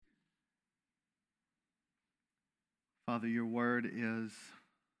Father, your word is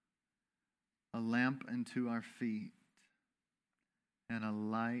a lamp unto our feet and a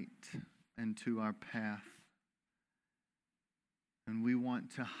light unto our path. And we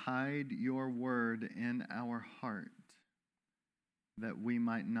want to hide your word in our heart that we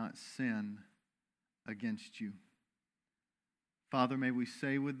might not sin against you. Father, may we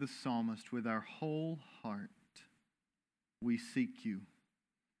say with the psalmist, with our whole heart, we seek you.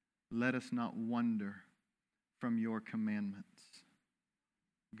 Let us not wander from your commandments.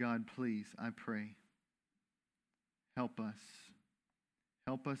 God, please, I pray, help us.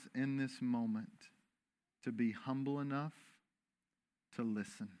 Help us in this moment to be humble enough to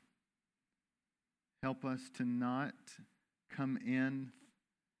listen. Help us to not come in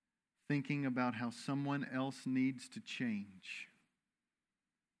thinking about how someone else needs to change.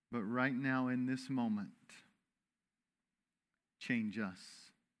 But right now in this moment, change us.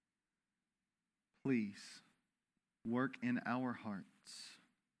 Please work in our hearts.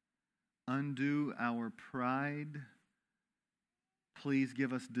 Undo our pride. Please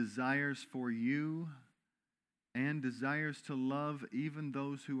give us desires for you and desires to love even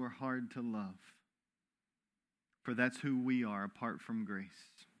those who are hard to love. For that's who we are apart from grace.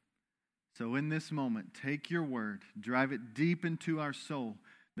 So in this moment, take your word, drive it deep into our soul,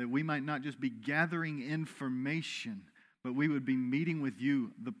 that we might not just be gathering information, but we would be meeting with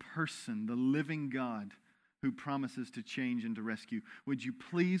you, the person, the living God, who promises to change and to rescue. Would you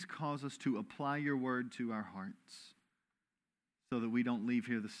please cause us to apply your word to our hearts so that we don't leave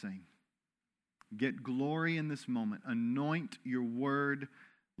here the same? Get glory in this moment. Anoint your word.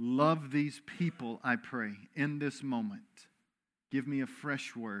 Love these people, I pray, in this moment. Give me a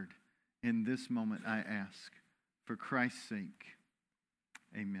fresh word in this moment, I ask. For Christ's sake,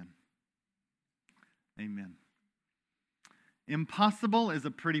 amen. Amen. Impossible is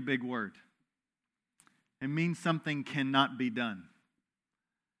a pretty big word. It means something cannot be done.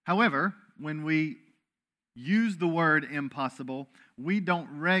 However, when we use the word impossible, we don't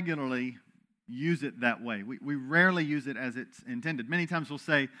regularly use it that way. We rarely use it as it's intended. Many times we'll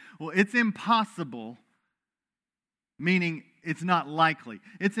say, well, it's impossible, meaning it's not likely.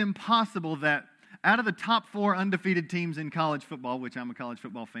 It's impossible that out of the top 4 undefeated teams in college football, which I'm a college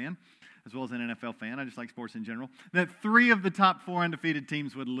football fan, as well as an NFL fan, I just like sports in general, that 3 of the top 4 undefeated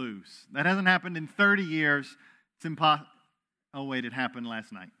teams would lose. That hasn't happened in 30 years. It's impossible. Oh, wait, it happened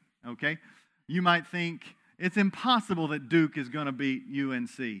last night, okay? You might think it's impossible that Duke is going to beat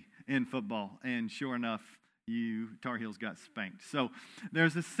UNC in football, and sure enough, Tar Heels got spanked. So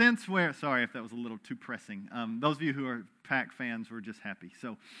there's a sense where, sorry if that was a little too pressing. Those of you who are Pack fans were just happy.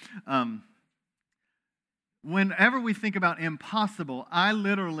 So whenever we think about impossible, I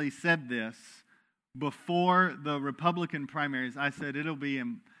literally said this before the Republican primaries. I said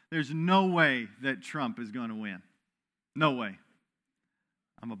there's no way that Trump is going to win. No way.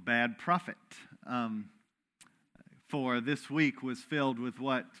 I'm a bad prophet. For this week was filled with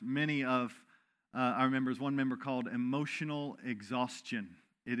what many of our members, one member called emotional exhaustion.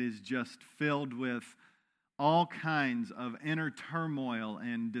 It is just filled with all kinds of inner turmoil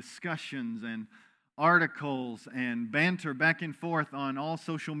and discussions and articles and banter back and forth on all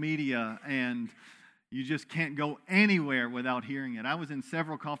social media, and you just can't go anywhere without hearing it. I was in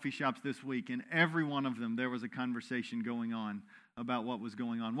several coffee shops this week, and every one of them there was a conversation going on about what was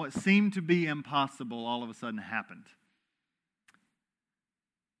going on. What seemed to be impossible all of a sudden happened.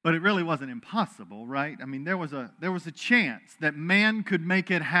 But it really wasn't impossible, right? I mean, there was a chance that man could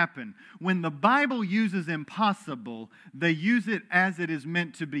make it happen. When the Bible uses impossible, they use it as it is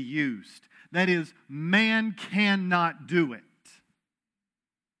meant to be used. That is, man cannot do it.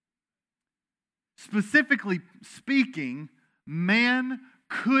 Specifically speaking, man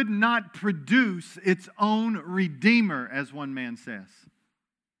could not produce its own redeemer, as one man says.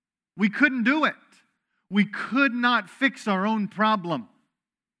 We couldn't do it. We could not fix our own problem.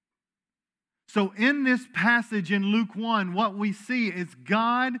 So in this passage in Luke 1, what we see is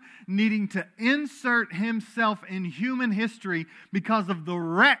God needing to insert himself in human history because of the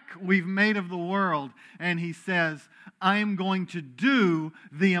wreck we've made of the world. And he says, I am going to do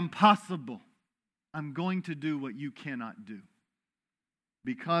the impossible. I'm going to do what you cannot do.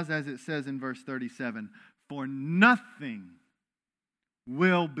 Because as it says in verse 37, for nothing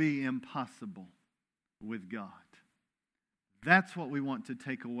will be impossible with God. That's what we want to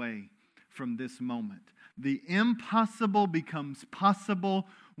take away from this moment. The impossible becomes possible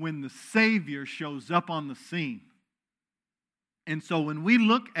when the Savior shows up on the scene. And so when we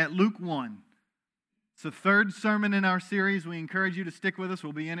look at Luke 1, it's the 3rd sermon in our series. We encourage you to stick with us.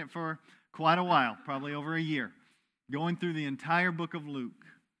 We'll be in it for quite a while, probably over a year, going through the entire book of Luke.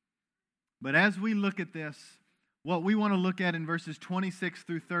 But as we look at this, What we want to look at in verses 26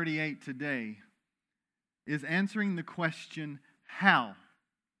 through 38 today is answering the question, how?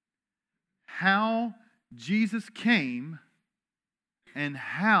 How Jesus came, and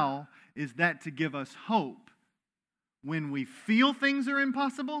how is that to give us hope when we feel things are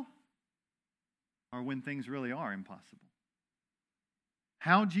impossible or when things really are impossible?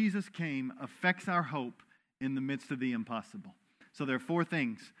 How Jesus came affects our hope in the midst of the impossible. So there are four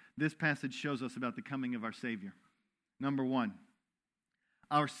things this passage shows us about the coming of our Savior. Number one,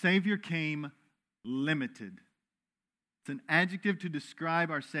 our Savior came limited. It's an adjective to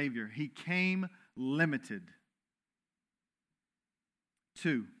describe our Savior. He came limited.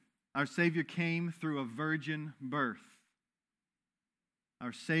 Two, our Savior came through a virgin birth.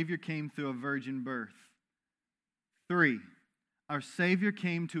 Our Savior came through a virgin birth. Three, our Savior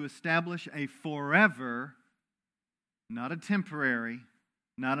came to establish a forever, not a temporary,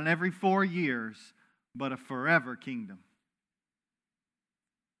 not an every 4 years, but a forever kingdom.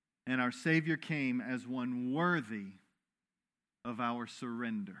 And our Savior came as one worthy of our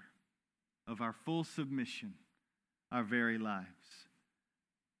surrender, of our full submission, our very lives.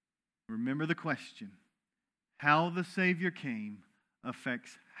 Remember the question, how the Savior came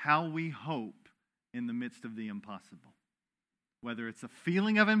affects how we hope in the midst of the impossible. Whether it's a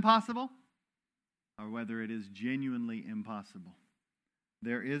feeling of impossible or whether it is genuinely impossible.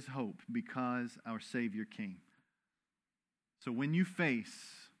 There is hope because our Savior came. So when you face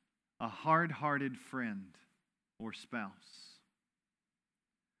a hard-hearted friend or spouse,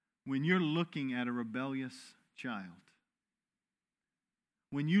 when you're looking at a rebellious child,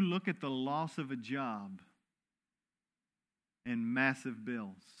 when you look at the loss of a job and massive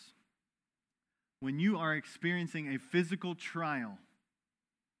bills, when you are experiencing a physical trial,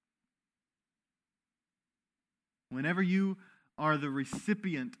 whenever you are the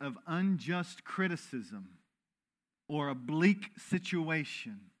recipient of unjust criticism or a bleak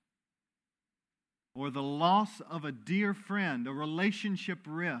situation or the loss of a dear friend, a relationship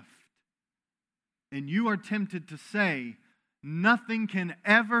rift, and you are tempted to say, nothing can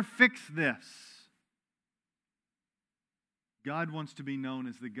ever fix this. God wants to be known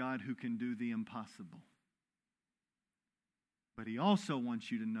as the God who can do the impossible. But He also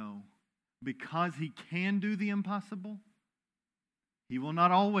wants you to know, because He can do the impossible, He will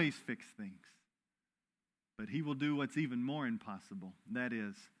not always fix things. But He will do what's even more impossible. That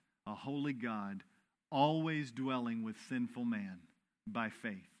is, a holy God always dwelling with sinful man by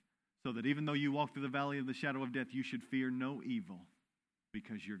faith. So that even though you walk through the valley of the shadow of death, you should fear no evil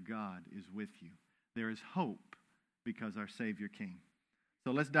because your God is with you. There is hope because our Savior came.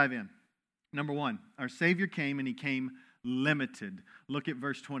 So let's dive in. Number one, our Savior came and He came limited. Look at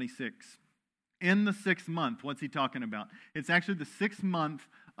verse 26. In the 6th month, what's He talking about? It's actually the 6th month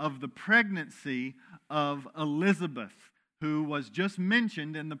of the pregnancy of Elizabeth, who was just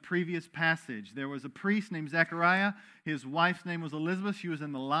mentioned in the previous passage. There was a priest named Zechariah. His wife's name was Elizabeth. She was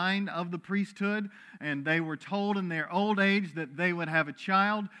in the line of the priesthood, and they were told in their old age that they would have a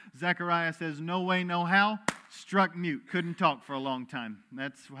child. Zechariah says, no way, no how. Struck mute. Couldn't talk for a long time.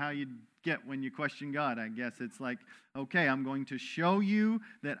 That's how you get when you question God, I guess. It's like, okay, I'm going to show you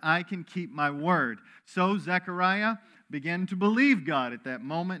that I can keep my word. So Zechariah began to believe God at that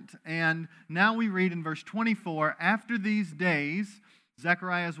moment. And now we read in verse 24, after these days,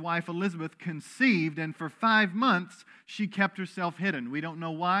 Zechariah's wife Elizabeth conceived, and for 5 months she kept herself hidden. We don't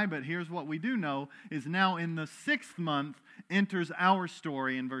know why, but here's what we do know, is now in the 6th month enters our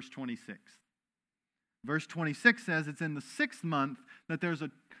story in verse 26. Verse 26 says it's in the 6th month that there's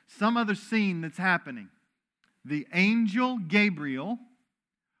some other scene that's happening. The angel Gabriel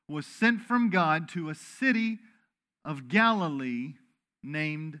was sent from God to a city of Galilee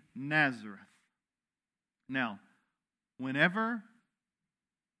named Nazareth. Now, whenever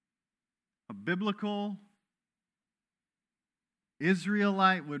a biblical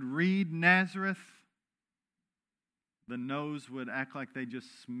Israelite would read Nazareth, the nose would act like they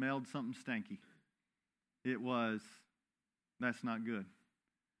just smelled something stanky. That's not good.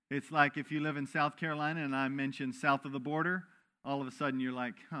 It's like if you live in South Carolina and I mention south of the border, all of a sudden you're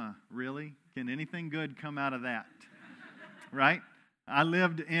like, really? Can anything good come out of that? Right? I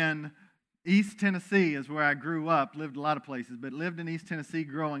lived in East Tennessee is where I grew up, lived a lot of places, but lived in East Tennessee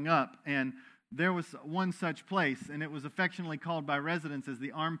growing up, and there was one such place, and it was affectionately called by residents as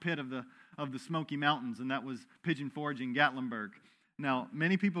the armpit of the Smoky Mountains, and that was Pigeon Forge in Gatlinburg. Now,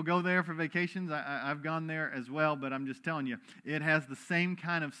 many people go there for vacations. I've gone there as well, but I'm just telling you, it has the same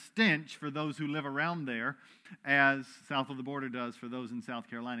kind of stench for those who live around there as south of the border does for those in South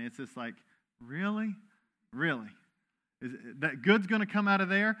Carolina. It's just like, really? Really? Is that good's going to come out of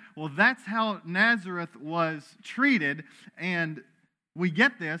there? Well, that's how Nazareth was treated. And we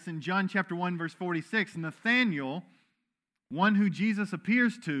get this in John chapter 1, verse 46. Nathanael, one who Jesus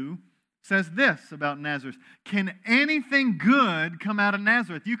appears to, says this about Nazareth. Can anything good come out of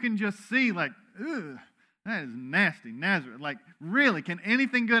Nazareth? You can just see like, ugh, that is nasty, Nazareth. Like, really, can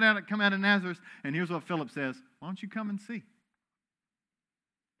anything good come out of Nazareth? And here's what Philip says. Why don't you come and see?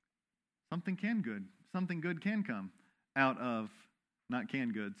 Something good can come out of, not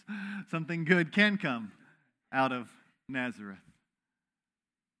canned goods, something good can come out of Nazareth.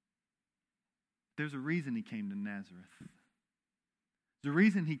 There's a reason he came to Nazareth. There's a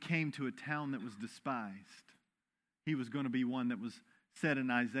reason he came to a town that was despised. He was going to be one that was said in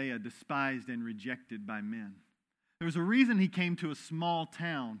Isaiah, despised and rejected by men. There was a reason he came to a small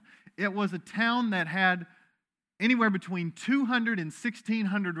town. It was a town that had anywhere between 200 and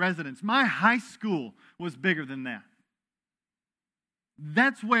 1,600 residents. My high school was bigger than that.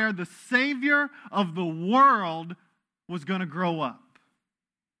 That's where the Savior of the world was going to grow up.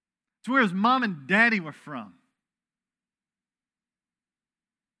 It's where his mom and daddy were from.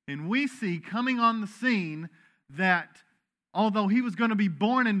 And we see coming on the scene that although he was going to be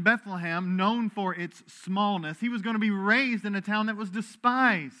born in Bethlehem, known for its smallness, he was going to be raised in a town that was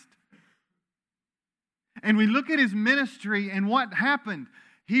despised. And we look at his ministry and what happened.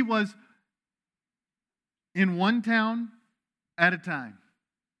 He was in one town at a time.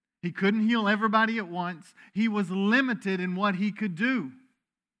 He couldn't heal everybody at once. He was limited in what he could do.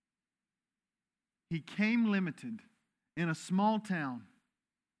 He came limited in a small town.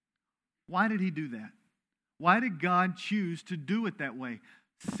 Why did he do that? Why did God choose to do it that way?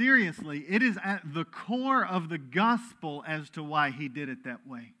 Seriously, it is at the core of the gospel as to why he did it that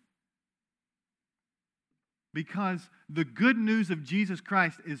way. Because the good news of Jesus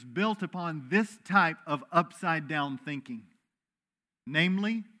Christ is built upon this type of upside-down thinking.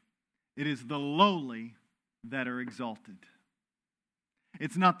 Namely, it is the lowly that are exalted.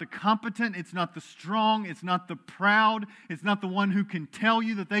 It's not the competent, it's not the strong, it's not the proud, it's not the one who can tell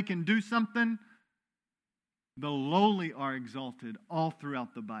you that they can do something. The lowly are exalted all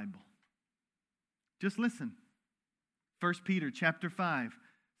throughout the Bible. Just listen. 1 Peter chapter 5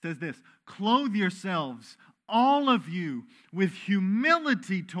 says this, clothe yourselves, all of you, with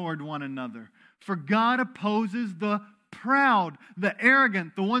humility toward one another, for God opposes the proud, the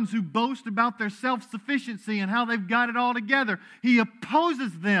arrogant, the ones who boast about their self-sufficiency and how they've got it all together. He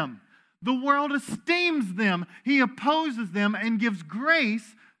opposes them. The world esteems them. He opposes them and gives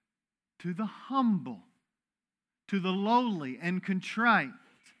grace to the humble, to the lowly and contrite.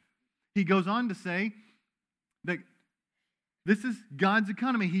 He goes on to say that this is God's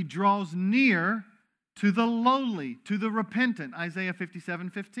economy. He draws near to the lowly, to the repentant. Isaiah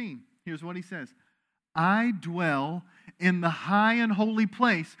 57:15. Here's what he says. I dwell in the high and holy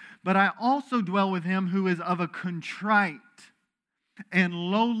place, but I also dwell with him who is of a contrite and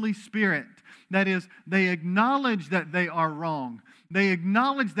lowly spirit. That is, they acknowledge that they are wrong. They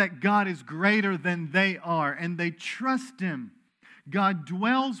acknowledge that God is greater than they are, and they trust him. God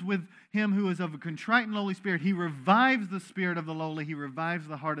dwells with him who is of a contrite and lowly spirit. He revives the spirit of the lowly. He revives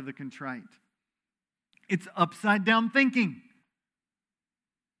the heart of the contrite. It's upside down thinking.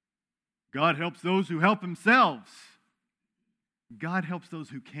 God helps those who help themselves. God helps those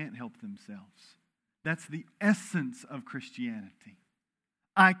who can't help themselves. That's the essence of Christianity.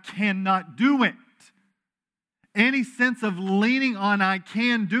 I cannot do it. Any sense of leaning on I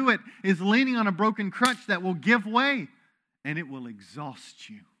can do it is leaning on a broken crutch that will give way and it will exhaust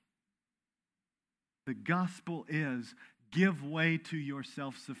you. The gospel is give way to your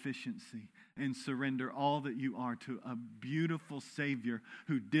self-sufficiency and surrender all that you are to a beautiful Savior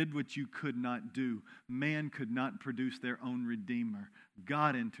who did what you could not do. Man could not produce their own Redeemer.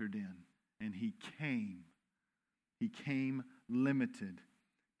 God entered in and He came. He came limited.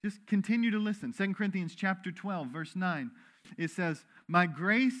 Just continue to listen. 2 Corinthians chapter 12, verse 9. It says, my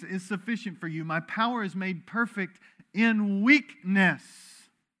grace is sufficient for you. My power is made perfect in weakness.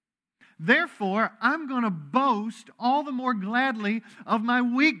 Therefore, I'm going to boast all the more gladly of my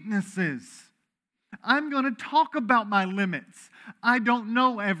weaknesses. I'm going to talk about my limits. I don't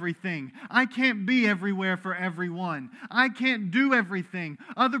know everything. I can't be everywhere for everyone. I can't do everything.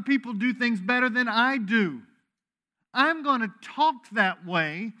 Other people do things better than I do. I'm going to talk that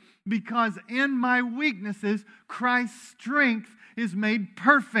way because in my weaknesses, Christ's strength is made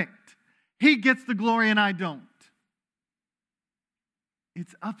perfect. He gets the glory and I don't.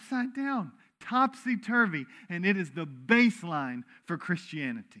 It's upside down, topsy-turvy, and it is the baseline for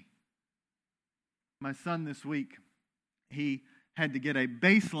Christianity. My son this week, he had to get a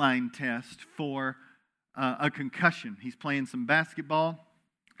baseline test for a concussion. He's playing some basketball,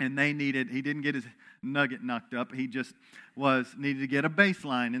 and he didn't get his nugget knocked up. He just needed to get a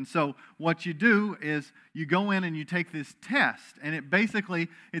baseline. And so what you do is you go in and you take this test, and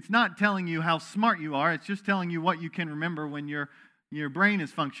it's not telling you how smart you are. It's just telling you what you can remember when your brain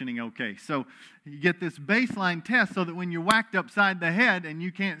is functioning okay. So you get this baseline test so that when you're whacked upside the head and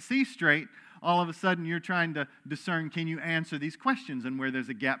you can't see straight, all of a sudden you're trying to discern, can you answer these questions? And where there's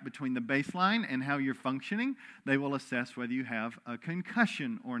a gap between the baseline and how you're functioning, they will assess whether you have a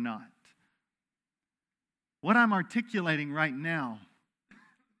concussion or not. What I'm articulating right now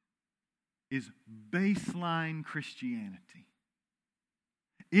is baseline Christianity.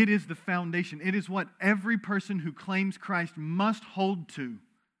 It is the foundation. It is what every person who claims Christ must hold to.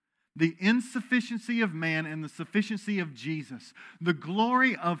 The insufficiency of man and the sufficiency of Jesus. The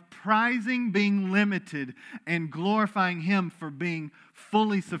glory of prizing being limited and glorifying Him for being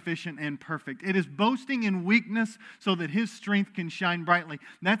fully sufficient and perfect. It is boasting in weakness so that His strength can shine brightly.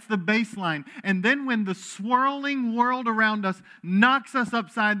 That's the baseline. And then when the swirling world around us knocks us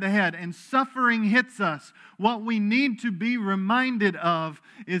upside the head and suffering hits us, what we need to be reminded of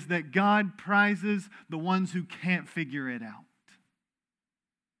is that God prizes the ones who can't figure it out.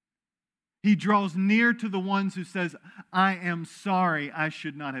 He draws near to the ones who says, I am sorry, I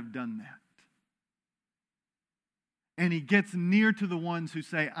should not have done that. And He gets near to the ones who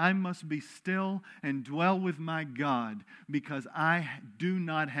say, I must be still and dwell with my God because I do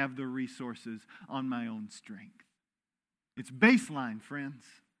not have the resources on my own strength. It's baseline, friends.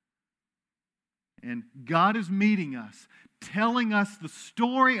 And God is meeting us, telling us the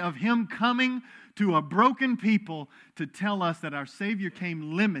story of Him coming to a broken people to tell us that our Savior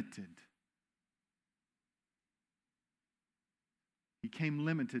came limited. He came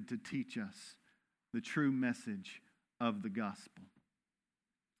limited to teach us the true message of the gospel.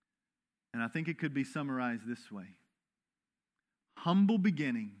 And I think it could be summarized this way. Humble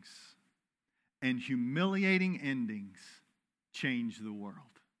beginnings and humiliating endings change the world.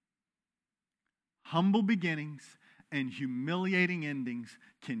 Humble beginnings and humiliating endings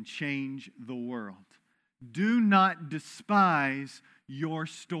can change the world. Do not despise your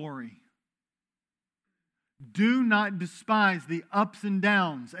story. Do not despise the ups and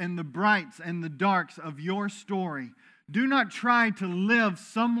downs and the brights and the darks of your story. Do not try to live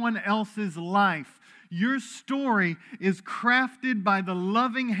someone else's life. Your story is crafted by the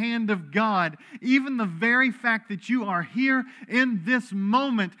loving hand of God. Even the very fact that you are here in this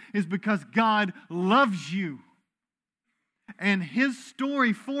moment is because God loves you. And His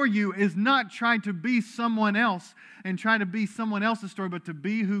story for you is not try to be someone else and try to be someone else's story, but to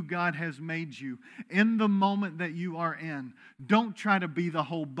be who God has made you in the moment that you are in. Don't try to be the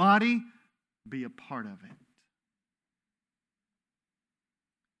whole body. Be a part of it.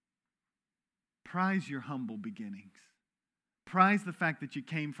 Prize your humble beginnings. Prize the fact that you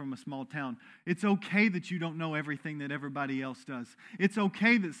came from a small town. It's okay that you don't know everything that everybody else does. It's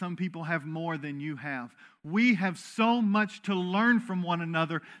okay that some people have more than you have. We have so much to learn from one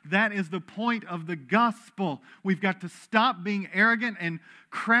another. That is the point of the gospel. We've got to stop being arrogant and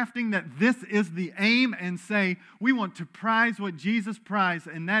crafting that this is the aim and say, we want to prize what Jesus prized,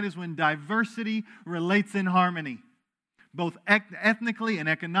 and that is when diversity relates in harmony. Both ethnically and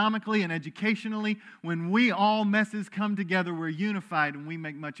economically and educationally, when we all messes come together, we're unified and we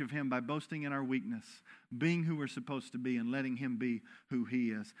make much of Him by boasting in our weakness, being who we're supposed to be and letting Him be who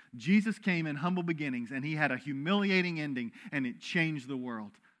He is. Jesus came in humble beginnings and He had a humiliating ending and it changed the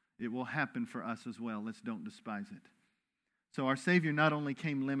world. It will happen for us as well. Let's don't despise it. So our Savior not only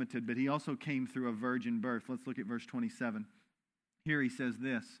came limited, but He also came through a virgin birth. Let's look at verse 27. Here He says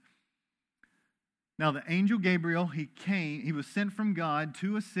this. Now the angel Gabriel, he was sent from God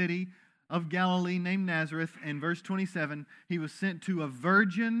to a city of Galilee named Nazareth. And verse 27, he was sent to a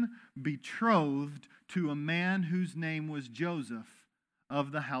virgin betrothed to a man whose name was Joseph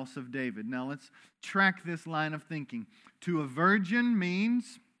of the house of David. Now let's track this line of thinking. To a virgin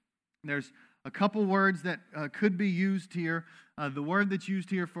means, there's a couple words that could be used here. The word that's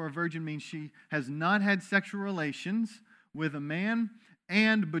used here for a virgin means she has not had sexual relations with a man.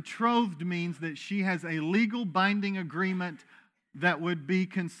 And betrothed means that she has a legal binding agreement that would be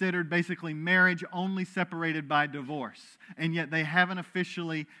considered basically marriage only separated by divorce. And yet they haven't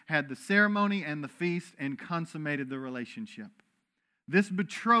officially had the ceremony and the feast and consummated the relationship. This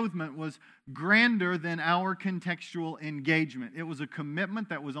betrothment was grander than our contextual engagement. It was a commitment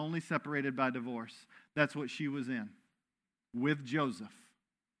that was only separated by divorce. That's what she was in with Joseph.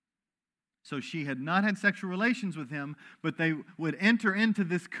 So she had not had sexual relations with him, but they would enter into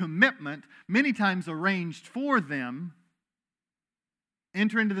this commitment, many times arranged for them,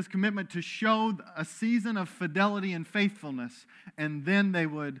 enter into this commitment to show a season of fidelity and faithfulness, and then they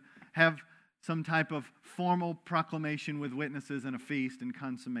would have some type of formal proclamation with witnesses and a feast and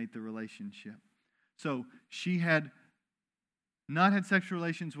consummate the relationship. So she had not had sexual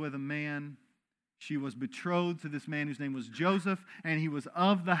relations with a man. She was betrothed to this man whose name was Joseph, and he was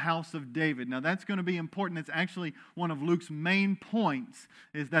of the house of David. Now that's going to be important. It's actually one of Luke's main points,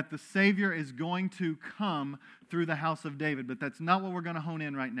 is that the Savior is going to come through the house of David. But that's not what we're going to hone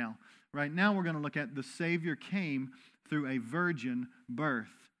in right now. Right now we're going to look at the Savior came through a virgin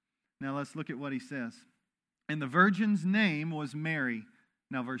birth. Now let's look at what he says. And the virgin's name was Mary.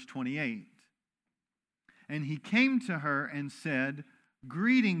 Now verse 28. And he came to her and said,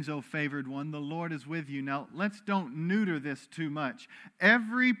 "Greetings, O favored one, the Lord is with you." Now, let's don't neuter this too much.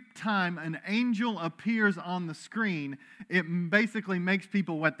 Every time an angel appears on the screen, it basically makes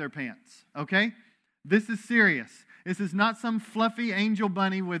people wet their pants, okay? This is serious. This is not some fluffy angel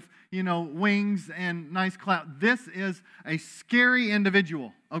bunny with, wings and nice cloud. This is a scary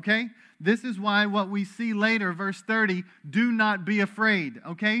individual, okay? This is why what we see later, verse 30, do not be afraid,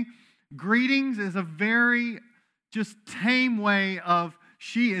 okay? Greetings is a very just tame way of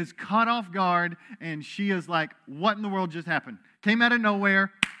she is caught off guard and she is like, what in the world just happened? Came out of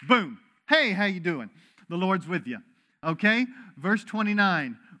nowhere, boom. Hey, how you doing? The Lord's with you. Okay? Verse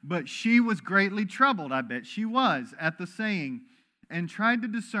 29, but she was greatly troubled, I bet she was, at the saying, and tried to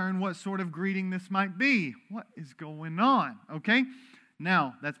discern what sort of greeting this might be. What is going on? Okay?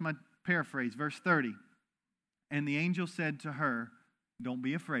 Now, that's my paraphrase, verse 30. And the angel said to her, "Don't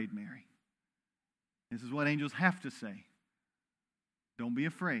be afraid, Mary." This is what angels have to say. Don't be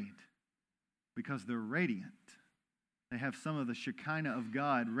afraid, because they're radiant. They have some of the Shekinah of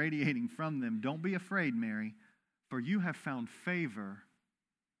God radiating from them. Don't be afraid, Mary, for you have found favor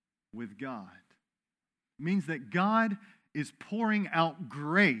with God. It means that God is pouring out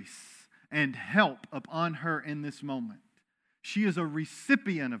grace and help upon her in this moment. She is a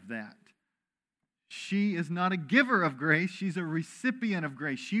recipient of that. She is not a giver of grace. She's a recipient of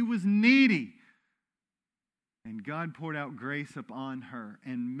grace. She was needy. And God poured out grace upon her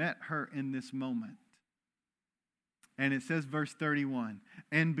and met her in this moment. And it says, verse 31,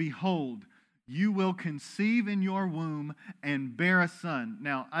 and behold, you will conceive in your womb and bear a son.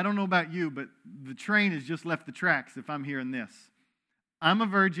 Now, I don't know about you, but the train has just left the tracks if I'm hearing this. I'm a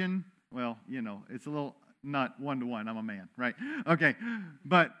virgin. Well, it's a little not one-to-one. I'm a man, right? Okay.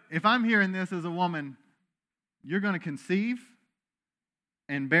 But if I'm hearing this as a woman, you're going to conceive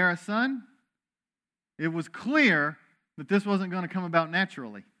and bear a son. It was clear that this wasn't going to come about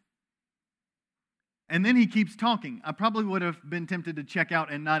naturally. And then he keeps talking. I probably would have been tempted to check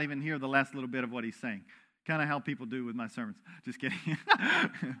out and not even hear the last little bit of what he's saying. Kind of how people do with my sermons. Just kidding.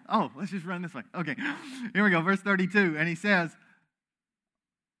 Oh, let's just run this way. Okay, here we go. Verse 32. And he says,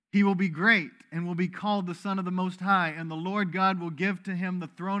 he will be great and will be called the Son of the Most High, and the Lord God will give to him the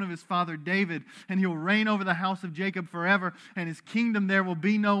throne of his father David, and he will reign over the house of Jacob forever, and his kingdom there will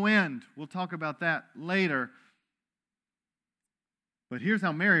be no end. We'll talk about that later. But here's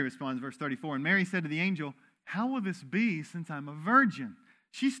how Mary responds, verse 34. And Mary said to the angel, how will this be since I'm a virgin?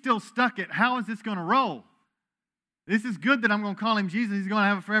 She's still stuck at, how is this going to roll? This is good that I'm going to call him Jesus. He's going to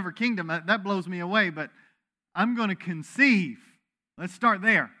have a forever kingdom. That blows me away, but I'm going to conceive. Let's start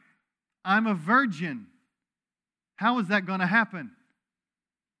there. I'm a virgin. How is that going to happen?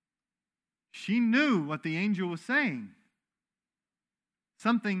 She knew what the angel was saying.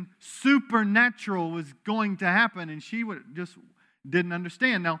 Something supernatural was going to happen, and she just didn't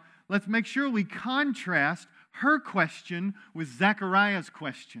understand. Now, let's make sure we contrast her question with Zechariah's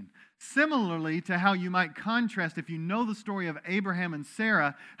question. Similarly to how you might contrast, if you know the story of Abraham and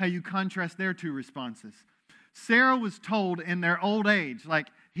Sarah, how you contrast their two responses. Sarah was told in their old age, like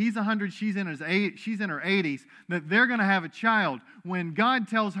he's 100, she's in her 80s, that they're going to have a child. When God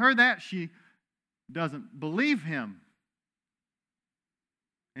tells her that, she doesn't believe him.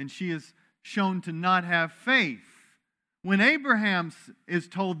 And she is shown to not have faith. When Abraham is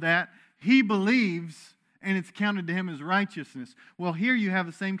told that, he believes and it's counted to him as righteousness. Well, here you have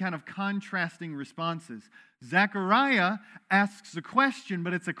the same kind of contrasting responses. Zechariah asks a question,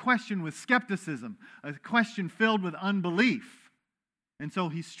 but it's a question with skepticism, a question filled with unbelief. And so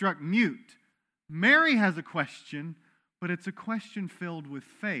he's struck mute. Mary has a question, but it's a question filled with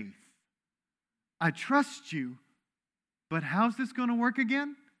faith. I trust you, but how's this going to work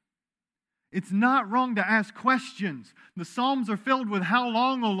again? It's not wrong to ask questions. The Psalms are filled with how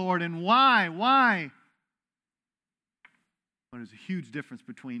long, O Lord, and why? But there's a huge difference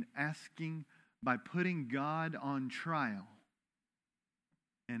between asking by putting God on trial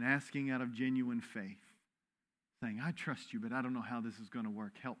and asking out of genuine faith. saying, I trust you, but I don't know how this is going to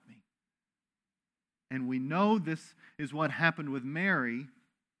work. Help me. And we know this is what happened with Mary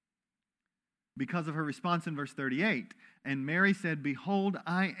because of her response in verse 38. And Mary said, Behold,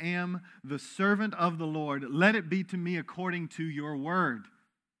 I am the servant of the Lord. Let it be to me according to your word.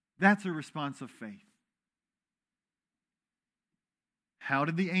 That's a response of faith. How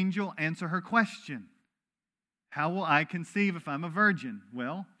did the angel answer her question? How will I conceive if I'm a virgin?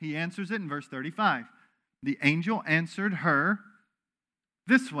 Well, he answers it in verse 35. The angel answered her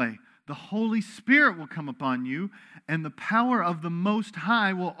this way. The Holy Spirit will come upon you, and the power of the Most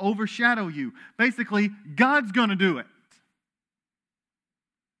High will overshadow you. Basically, God's going to do it.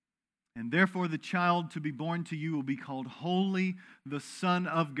 And therefore the child to be born to you will be called Holy, the Son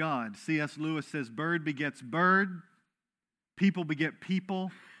of God. C.S. Lewis says, bird begets bird, people beget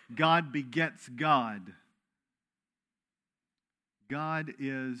people, God begets God. God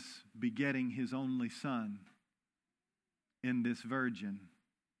is begetting His only Son in this virgin.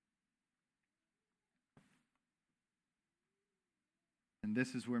 And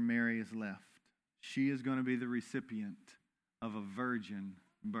this is where Mary is left. She is going to be the recipient of a virgin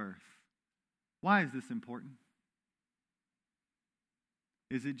birth. Why is this important?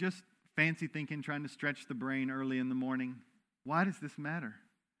 Is it just fancy thinking, trying to stretch the brain early in the morning? Why does this matter?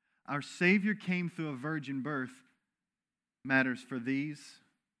 Our Savior came through a virgin birth matters for these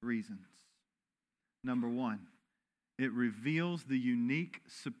reasons. Number one, it reveals the unique,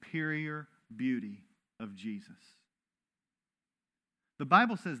 superior beauty of Jesus. The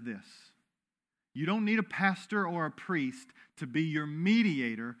Bible says this: you don't need a pastor or a priest to be your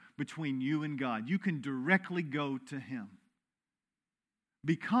mediator between you and God. You can directly go to Him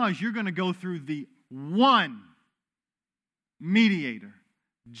because you're going to go through the one mediator,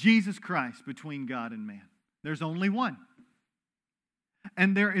 Jesus Christ, between God and man. There's only one.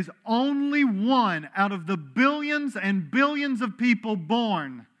 And there is only one out of the billions and billions of people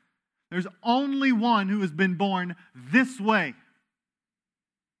born. There's only one who has been born this way.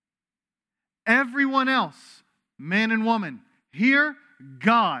 Everyone else, man and woman, here,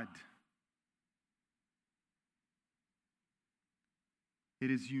 God.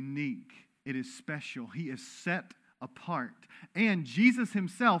 It is unique. It is special. He is set apart. And Jesus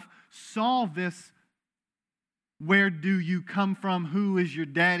Himself saw this "where do you come from, who is your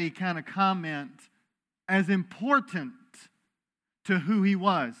daddy" kind of comment as important to who He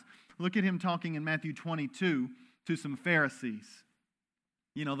was. Look at Him talking in Matthew 22 to some Pharisees.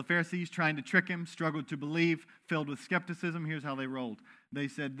 You know, the Pharisees trying to trick Him, struggled to believe, filled with skepticism. Here's how they rolled. They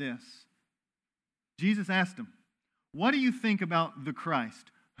said this. Jesus asked them, "What do you think about the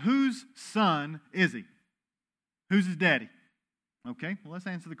Christ? Whose son is He? Who's His daddy?" Okay, well, let's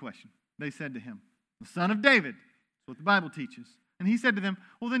answer the question. They said to Him, "The son of David." That's what the Bible teaches. And He said to them,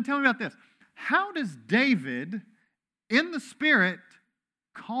 "Well, then tell me about this. How does David, in the Spirit,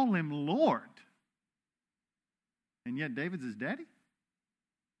 call Him Lord? And yet David's his daddy?"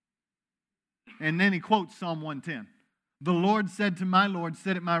 And then He quotes Psalm 110. "The Lord said to my Lord,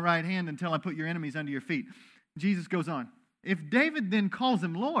 sit at my right hand until I put your enemies under your feet." Jesus goes on, if David then calls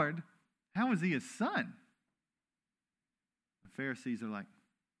Him Lord, how is He His son? The Pharisees are like,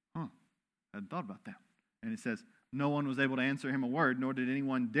 I hadn't thought about that. And it says, no one was able to answer Him a word, nor did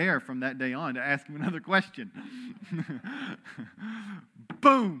anyone dare from that day on to ask Him another question.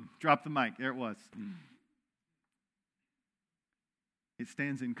 Boom! Drop the mic. There it was. It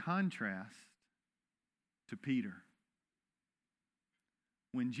stands in contrast to Peter.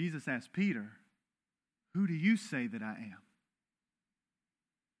 When Jesus asked Peter, "Who do you say that I am?"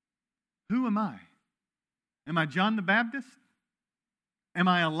 Who am I? Am I John the Baptist? Am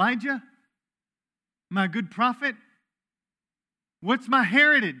I Elijah? Am I a good prophet? What's my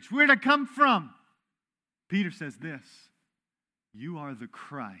heritage? Where did I come from? Peter says this: "You are the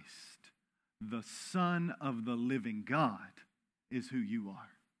Christ, the Son of the living God is who you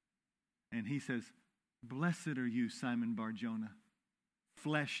are." And He says, "Blessed are you, Simon Bar-Jonah.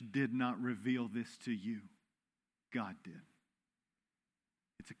 Flesh did not reveal this to you. God did."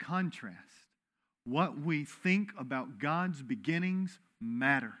 It's a contrast. What we think about God's beginnings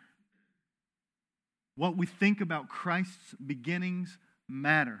matter. What we think about Christ's beginnings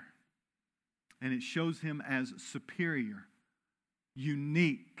matter. And it shows Him as superior,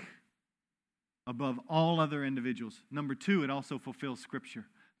 unique, above all other individuals. Number two, it also fulfills Scripture.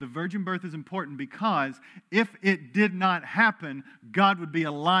 The virgin birth is important because if it did not happen, God would be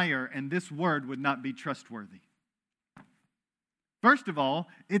a liar and this word would not be trustworthy. First of all,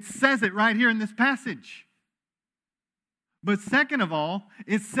 it says it right here in this passage. But second of all,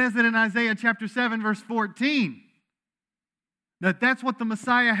 it says it in Isaiah chapter 7, verse 14. That's what the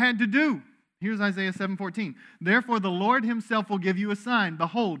Messiah had to do. Here's Isaiah 7:14. Therefore the Lord himself will give you a sign.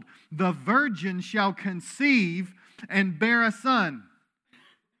 Behold, the virgin shall conceive and bear a son.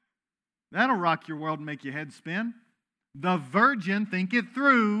 That'll rock your world and make your head spin. The virgin, think it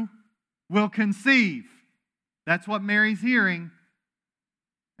through, will conceive. That's what Mary's hearing.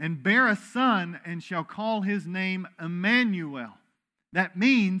 And bear a son and shall call his name Emmanuel. That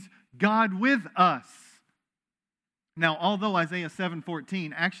means God with us. Now, although Isaiah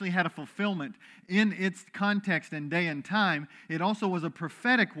 7:14 actually had a fulfillment in its context and day and time, it also was a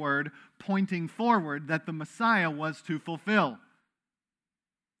prophetic word pointing forward that the Messiah was to fulfill.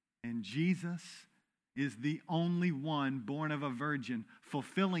 And Jesus is the only one born of a virgin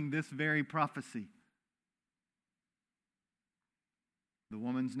fulfilling this very prophecy. The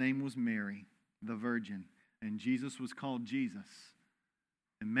woman's name was Mary, the virgin, and Jesus was called Jesus.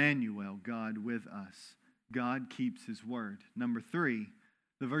 Emmanuel, God with us. God keeps his word. Number 3,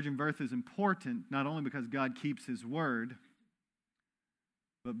 the virgin birth is important not only because God keeps his word,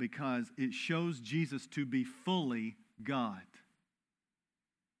 but because it shows Jesus to be fully God.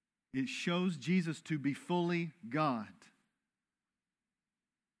 It shows Jesus to be fully God.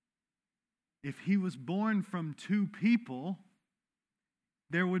 If he was born from two people,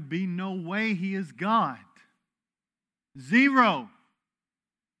 there would be no way he is God. Zero.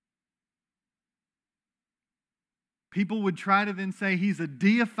 People would try to then say he's a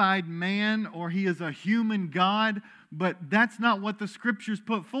deified man or he is a human God, but that's not what the Scriptures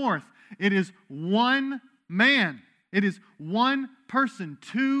put forth. It is one man. It is one person,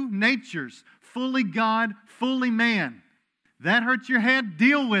 two natures, fully God, fully man. That hurts your head?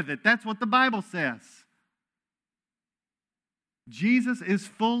 Deal with it. That's what the Bible says. Jesus is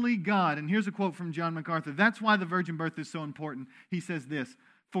fully God. And here's a quote from John MacArthur. That's why the virgin birth is so important. He says this,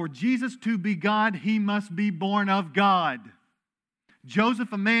 for Jesus to be God, he must be born of God.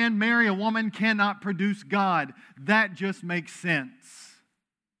 Joseph, a man, Mary, a woman, cannot produce God. That just makes sense.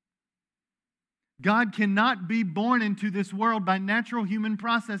 God cannot be born into this world by natural human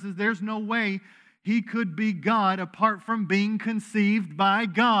processes. There's no way he could be God apart from being conceived by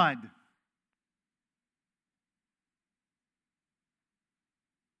God.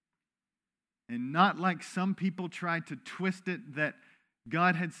 And not like some people try to twist it that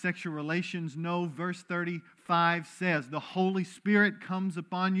God had sexual relations. No, verse 35 says, the Holy Spirit comes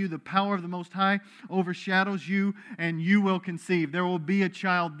upon you, the power of the Most High overshadows you, and you will conceive. There will be a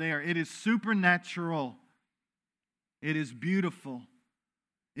child there. It is supernatural. It is beautiful.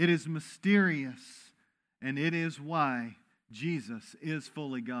 It is mysterious. And it is why Jesus is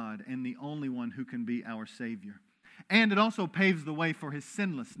fully God and the only one who can be our Savior. And it also paves the way for his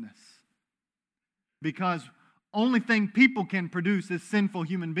sinlessness. Because only thing people can produce is sinful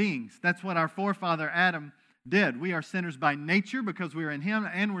human beings. That's what our forefather Adam did. We are sinners by nature because we are in him,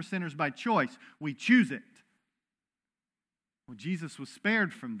 and we're sinners by choice. We choose it. Well, Jesus was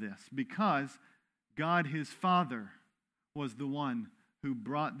spared from this because God, his Father, was the one who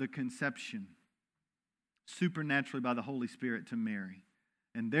brought the conception supernaturally by the Holy Spirit to Mary.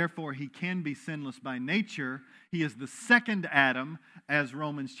 And therefore, he can be sinless by nature. He is the second Adam, as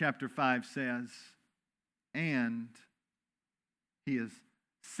Romans chapter 5 says. And he is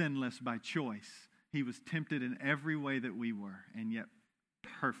sinless by choice. He was tempted in every way that we were, and yet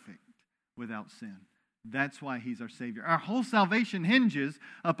perfect without sin. That's why he's our Savior. Our whole salvation hinges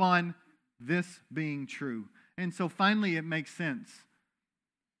upon this being true. And so finally it makes sense.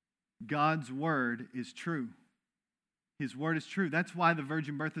 God's word is true. His word is true. That's why the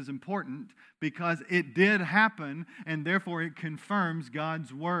virgin birth is important, because it did happen, and therefore it confirms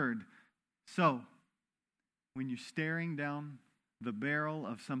God's word. So, when you're staring down the barrel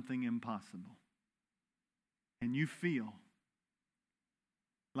of something impossible and you feel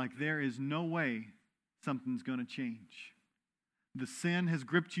like there is no way something's going to change, the sin has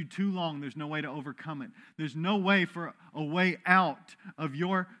gripped you too long, there's no way to overcome it. There's no way for a way out of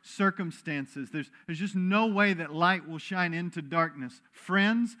your circumstances. There's just no way that light will shine into darkness.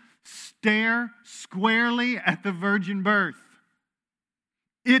 Friends, stare squarely at the virgin birth.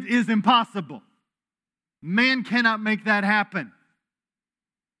 It is impossible. Man cannot make that happen.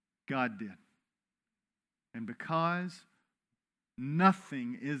 God did. And because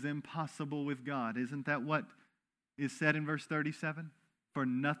nothing is impossible with God, isn't that what is said in verse 37? For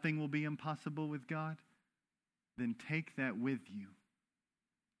nothing will be impossible with God. Then take that with you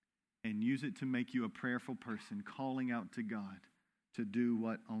and use it to make you a prayerful person, calling out to God to do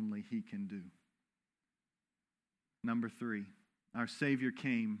what only he can do. Number 3, our Savior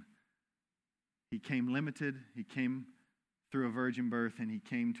came. He came limited, he came through a virgin birth, and he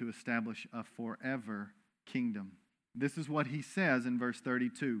came to establish a forever kingdom. This is what he says in verse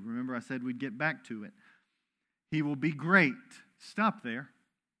 32. Remember, I said we'd get back to it. He will be great. Stop there.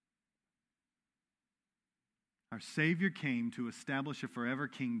 Our Savior came to establish a forever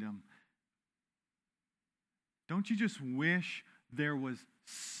kingdom. Don't you just wish there was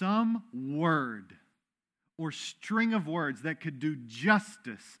some word or string of words that could do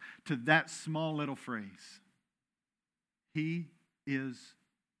justice to that small little phrase? He is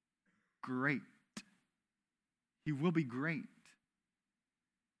great. He will be great.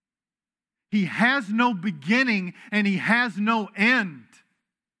 He has no beginning and he has no end.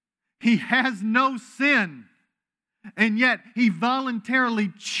 He has no sin. And yet he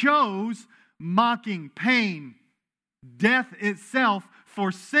voluntarily chose mocking, pain, death itself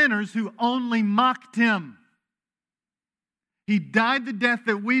for sinners who only mocked him. He died the death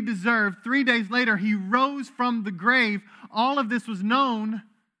that we deserve. 3 days later, he rose from the grave. All of this was known.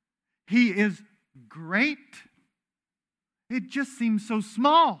 He is great. It just seems so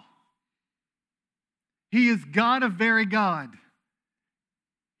small. He is God of very God.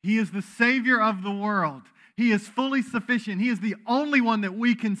 He is the Savior of the world. He is fully sufficient. He is the only one that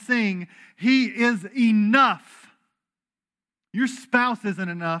we can sing. He is enough. Your spouse isn't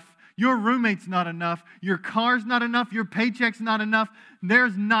enough. Your roommate's not enough. Your car's not enough. Your paycheck's not enough.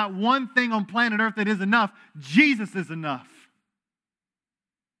 There's not one thing on planet Earth that is enough. Jesus is enough.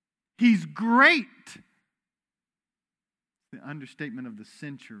 He's great. The understatement of the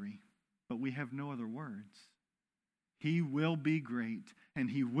century, but we have no other words. He will be great, and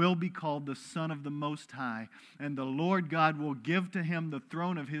he will be called the Son of the Most High, and the Lord God will give to him the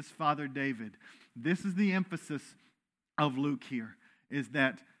throne of his father David. This is the emphasis of Luke here, is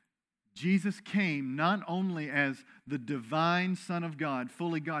that Jesus came not only as the divine Son of God,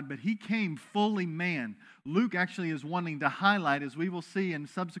 fully God, but he came fully man. Luke actually is wanting to highlight, as we will see in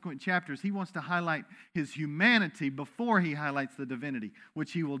subsequent chapters, he wants to highlight his humanity before he highlights the divinity,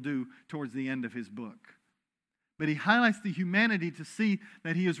 which he will do towards the end of his book. But he highlights the humanity to see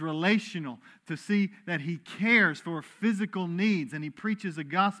that he is relational, to see that he cares for physical needs, and he preaches a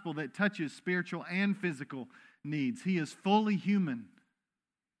gospel that touches spiritual and physical needs. He is fully human.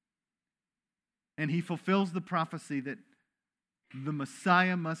 And he fulfills the prophecy that the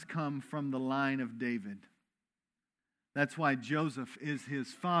Messiah must come from the line of David. That's why Joseph is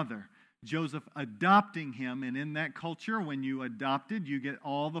his father. Joseph adopting him, and in that culture, when you adopted, you get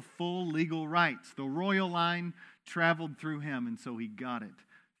all the full legal rights. The royal line traveled through him, and so he got it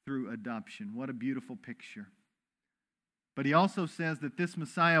through adoption. What a beautiful picture. But he also says that this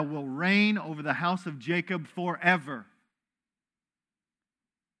Messiah will reign over the house of Jacob forever.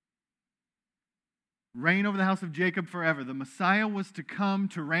 Reign over the house of Jacob forever. The Messiah was to come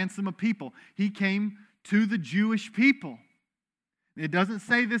to ransom a people. He came to the Jewish people. It doesn't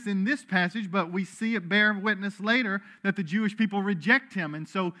say this in this passage, but we see it bear witness later that the Jewish people reject him. And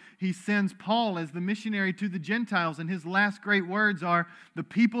so he sends Paul as the missionary to the Gentiles. And his last great words are, the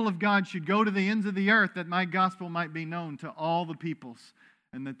people of God should go to the ends of the earth that my gospel might be known to all the peoples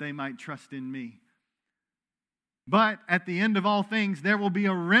and that they might trust in me. But at the end of all things, there will be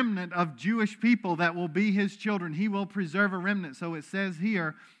a remnant of Jewish people that will be his children. He will preserve a remnant. So it says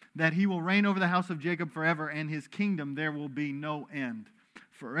here that he will reign over the house of Jacob forever, and his kingdom there will be no end.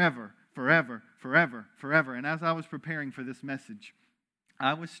 Forever, forever, forever, forever. And as I was preparing for this message,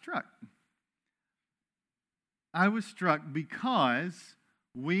 I was struck. I was struck because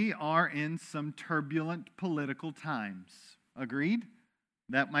we are in some turbulent political times. Agreed?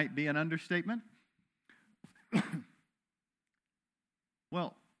 That might be an understatement.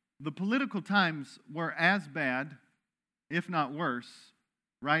 Well, the political times were as bad, if not worse,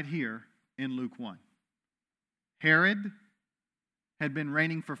 right here in Luke 1. Herod had been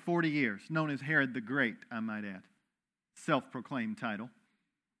reigning for 40 years, known as Herod the Great, I might add. Self-proclaimed title.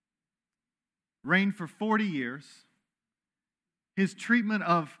 Reigned for 40 years. His treatment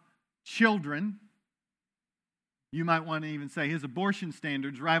of children, you might want to even say his abortion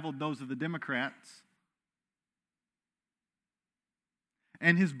standards rivaled those of the Democrats.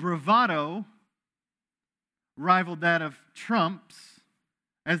 And his bravado rivaled that of Trump's,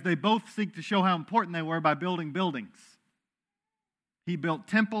 as they both seek to show how important they were by building buildings. He built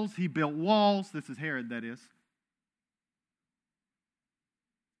temples, he built walls. This is Herod, that is.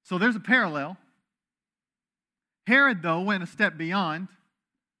 So there's a parallel. Herod, though, went a step beyond.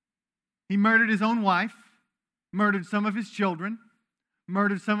 He murdered his own wife, murdered some of his children,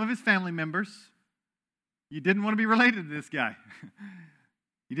 murdered some of his family members. You didn't want to be related to this guy.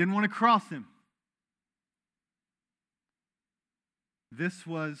 You didn't want to cross him. This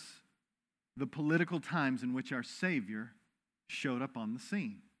was the political times in which our Savior showed up on the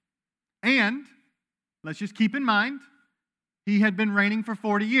scene. And let's just keep in mind, he had been reigning for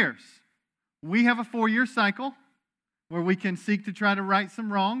 40 years. We have a 4-year cycle where we can seek to try to right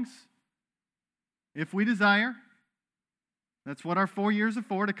some wrongs if we desire. That's what our 4 years are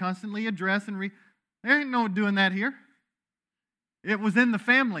for, to constantly address and There ain't no doing that here. It was in the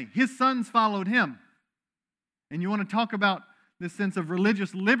family. His sons followed him. And you want to talk about this sense of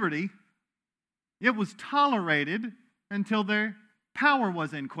religious liberty, it was tolerated until their power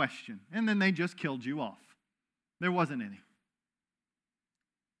was in question. And then they just killed you off. There wasn't any.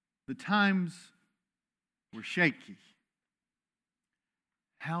 The times were shaky.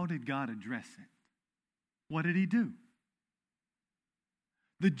 How did God address it? What did he do?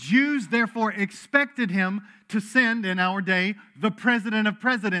 The Jews, therefore, expected him to send in our day the president of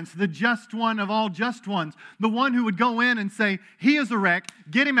presidents, the just one of all just ones, the one who would go in and say, he is a wreck,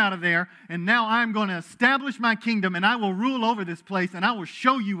 get him out of there, and now I'm going to establish my kingdom, and I will rule over this place, and I will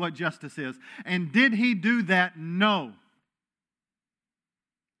show you what justice is. And did he do that? No.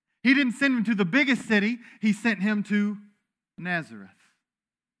 He didn't send him to the biggest city. He sent him to Nazareth,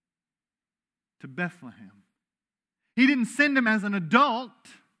 to Bethlehem. He didn't send him as an adult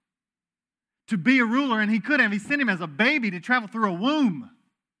to be a ruler, and he could have. He sent him as a baby to travel through a womb,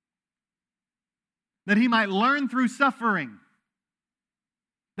 that he might learn through suffering,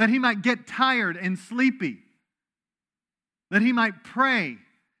 that he might get tired and sleepy, that he might pray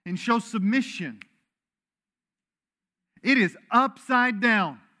and show submission. It is upside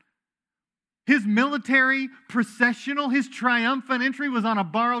down. His military processional, his triumphant entry was on a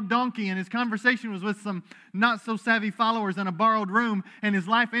borrowed donkey, and his conversation was with some not-so-savvy followers in a borrowed room, and his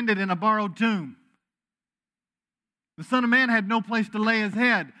life ended in a borrowed tomb. The Son of Man had no place to lay his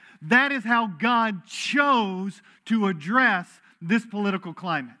head. That is how God chose to address this political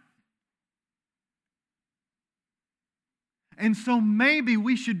climate. And so maybe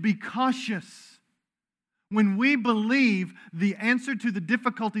we should be cautious when we believe the answer to the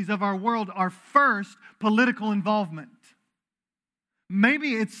difficulties of our world are first political involvement.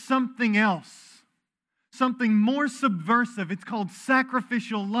 Maybe it's something else, something more subversive. It's called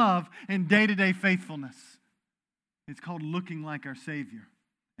sacrificial love and day-to-day faithfulness. It's called looking like our Savior.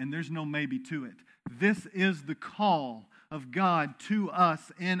 And there's no maybe to it. This is the call of God to us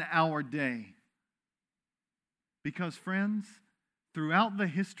in our day. Because, friends, throughout the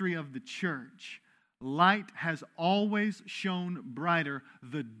history of the church, light has always shone brighter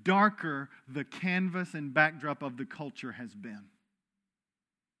the darker the canvas and backdrop of the culture has been.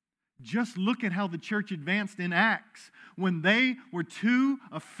 Just look at how the church advanced in Acts. When they were too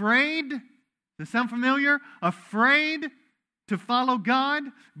afraid, does that sound familiar? Afraid to follow God,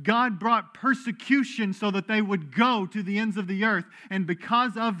 God brought persecution so that they would go to the ends of the earth. And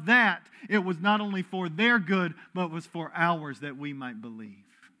because of that, it was not only for their good, but was for ours that we might believe.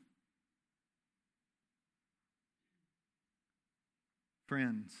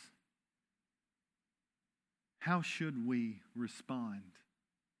 Friends, how should we respond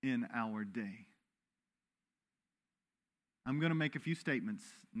in our day? I'm going to make a few statements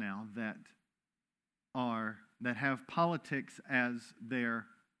now that have politics as their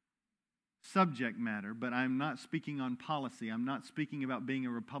subject matter, but I'm not speaking on policy. I'm not speaking about being a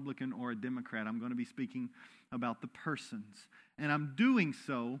Republican or a Democrat. I'm going to be speaking about the persons. And I'm doing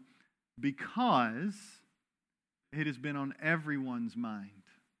so because it has been on everyone's mind.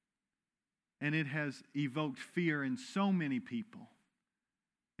 And it has evoked fear in so many people.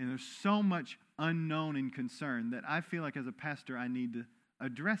 And there's so much unknown and concern that I feel like as a pastor I need to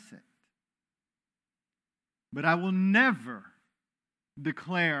address it. But I will never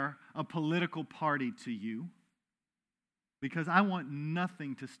declare a political party to you because I want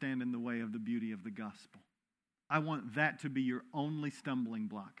nothing to stand in the way of the beauty of the gospel. I want that to be your only stumbling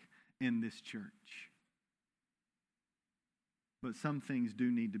block in this church. But some things do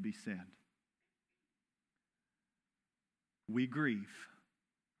need to be said. We grieve.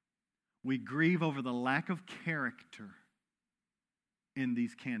 We grieve over the lack of character in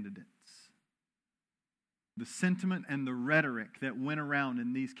these candidates. The sentiment and the rhetoric that went around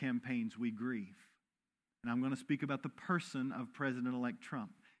in these campaigns, we grieve. And I'm going to speak about the person of President-elect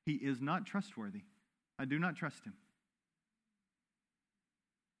Trump. He is not trustworthy. I do not trust him.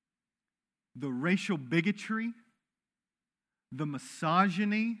 The racial bigotry, the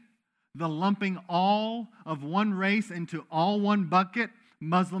misogyny, the lumping all of one race into all one bucket.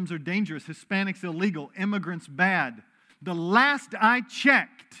 Muslims are dangerous, Hispanics illegal, immigrants bad. The last I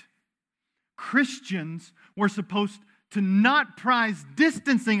checked, Christians were supposed to not prize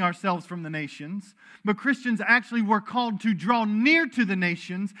distancing ourselves from the nations, but Christians actually were called to draw near to the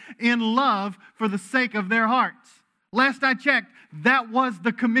nations in love for the sake of their hearts. Last I checked, that was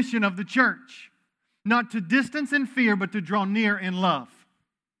the commission of the church. not to distance in fear, but to draw near in love.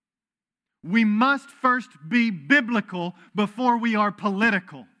 We must first be biblical before we are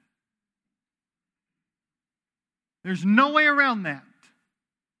political. There's no way around that.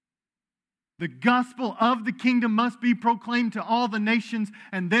 The gospel of the kingdom must be proclaimed to all the nations,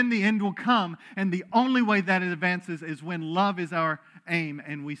 and then the end will come. And the only way that it advances is when love is our aim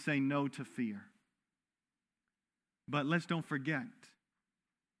and we say no to fear. But let's don't forget,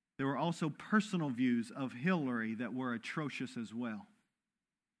 there were also personal views of Hillary that were atrocious as well.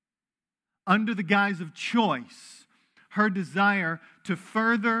 Under the guise of choice, her desire to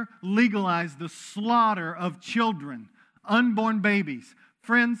further legalize the slaughter of children, unborn babies.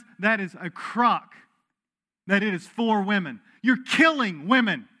 Friends, that is a crock that it is for women. You're killing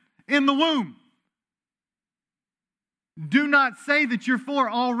women in the womb. Do not say that you're for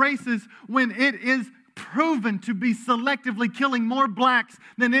all races when it is proven to be selectively killing more blacks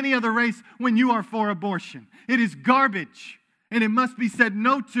than any other race when you are for abortion. It is garbage, and it must be said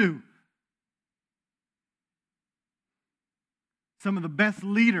no to. Some of the best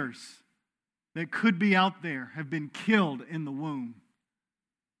leaders that could be out there have been killed in the womb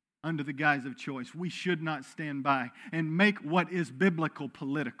under the guise of choice. We should not stand by and make what is biblical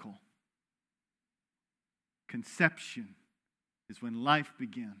political. Conception is when life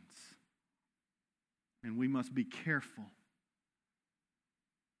begins, and we must be careful.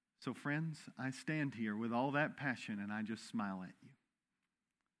 So, friends, I stand here with all that passion, and I just smile at you.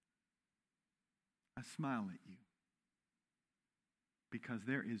 I smile at you. Because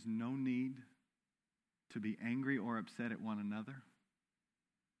there is no need to be angry or upset at one another.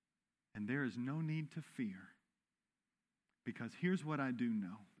 And there is no need to fear. Because here's what I do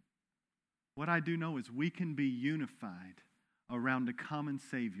know. What I do know is we can be unified around a common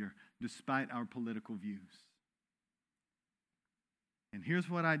Savior despite our political views. And here's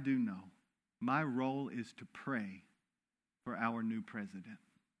what I do know. My role is to pray for our new president.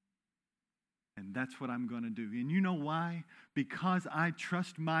 And that's what I'm going to do. And you know why? Because I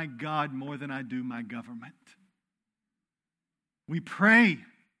trust my God more than I do my government. We pray.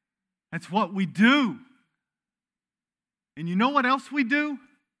 That's what we do. And you know what else we do?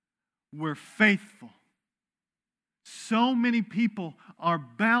 We're faithful. So many people are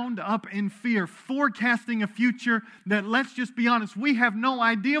bound up in fear, forecasting a future that, let's just be honest, we have no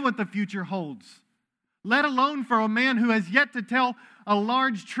idea what the future holds. Let alone for a man who has yet to tell a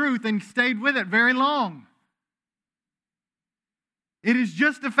large truth and stayed with it very long. It is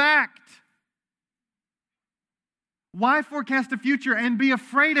just a fact. Why forecast a future and be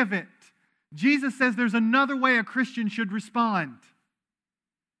afraid of it? Jesus says there's another way a Christian should respond.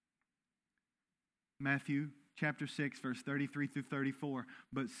 Matthew chapter 6, verse 33 through 34.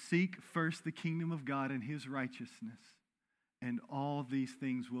 But seek first the kingdom of God and His righteousness, and all these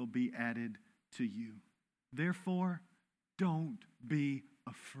things will be added to you. Therefore, don't be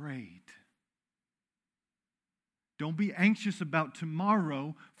afraid. Don't be anxious about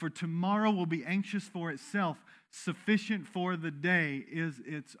tomorrow, for tomorrow will be anxious for itself. Sufficient for the day is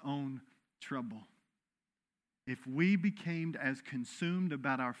its own trouble. If we became as consumed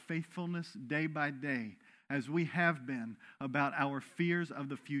about our faithfulness day by day as we have been about our fears of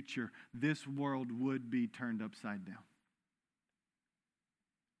the future, this world would be turned upside down.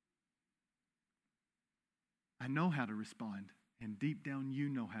 I know how to respond, and deep down you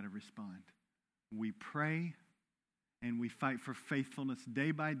know how to respond. We pray and we fight for faithfulness day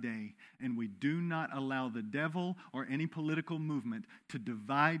by day, and we do not allow the devil or any political movement to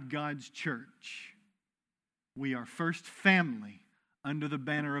divide God's church. We are first family under the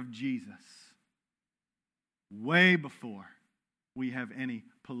banner of Jesus, way before we have any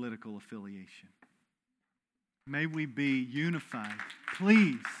political affiliation. May we be unified.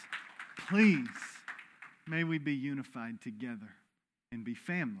 Please, please. May we be unified together and be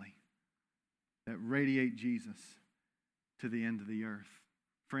family that radiate Jesus to the end of the earth.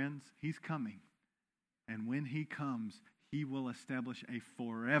 Friends, He's coming. And when He comes, He will establish a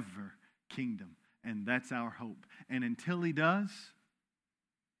forever kingdom. And that's our hope. And until He does,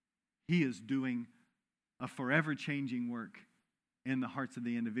 He is doing a forever changing work in the hearts of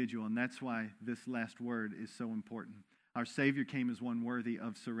the individual. And that's why this last word is so important. Our Savior came as one worthy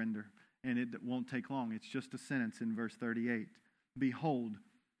of surrender. And it won't take long. It's just a sentence in verse 38. Behold,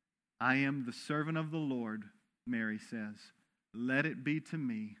 I am the servant of the Lord, Mary says. Let it be to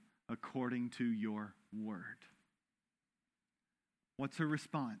me according to your word. What's her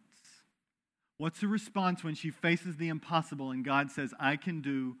response? What's her response when she faces the impossible and God says, I can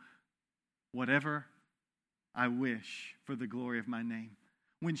do whatever I wish for the glory of my name?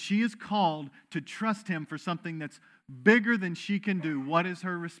 When she is called to trust Him for something that's bigger than she can do, what is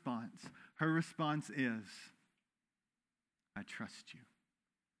her response? Her response is, I trust you.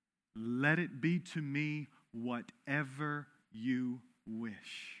 Let it be to me whatever you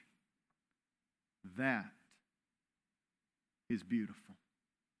wish. That is beautiful.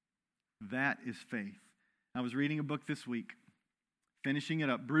 That is faith. I was reading a book this week, finishing it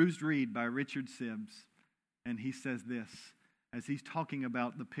up, Bruised Reed by Richard Sibbs, and he says this, as he's talking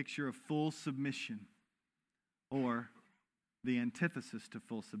about the picture of full submission, or the antithesis to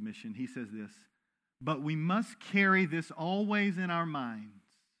full submission. He says this, but we must carry this always in our minds,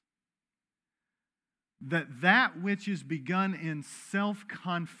 that which is begun in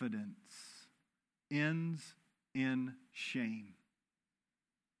self-confidence ends in shame.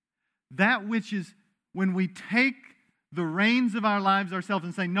 That which is, when we take the reins of our lives ourselves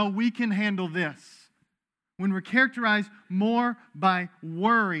and say, no, we can handle this. When we're characterized more by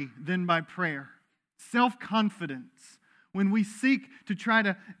worry than by prayer. Self-confidence. When we seek to try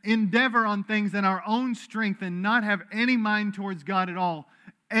to endeavor on things in our own strength and not have any mind towards God at all,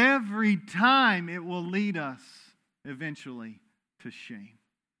 every time it will lead us eventually to shame.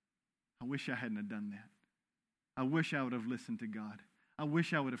 I wish I hadn't have done that. I wish I would have listened to God. I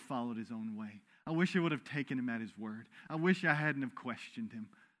wish I would have followed His own way. I wish I would have taken Him at His word. I wish I hadn't have questioned Him.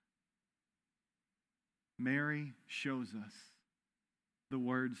 Mary shows us the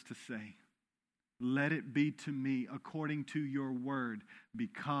words to say. Let it be to me according to your word,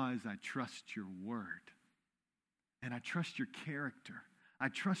 because I trust your word. And I trust your character. I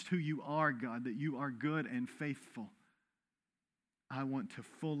trust who you are, God, that you are good and faithful. I want to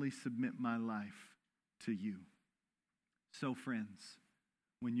fully submit my life to you. So, friends,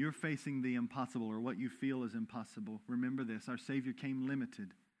 when you're facing the impossible or what you feel is impossible, remember this. Our Savior came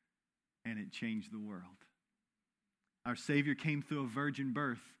limited, and it changed the world. Our Savior came through a virgin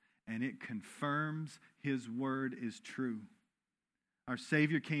birth, and it confirms His word is true. Our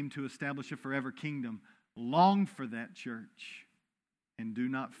Savior came to establish a forever kingdom. Long for that, church, and do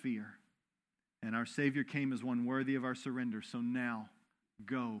not fear. And our Savior came as one worthy of our surrender. So now,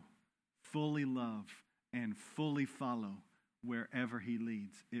 go, fully love, and fully follow wherever He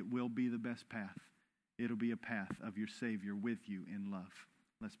leads. It will be the best path. It'll be a path of your Savior with you in love.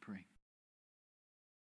 Let's pray.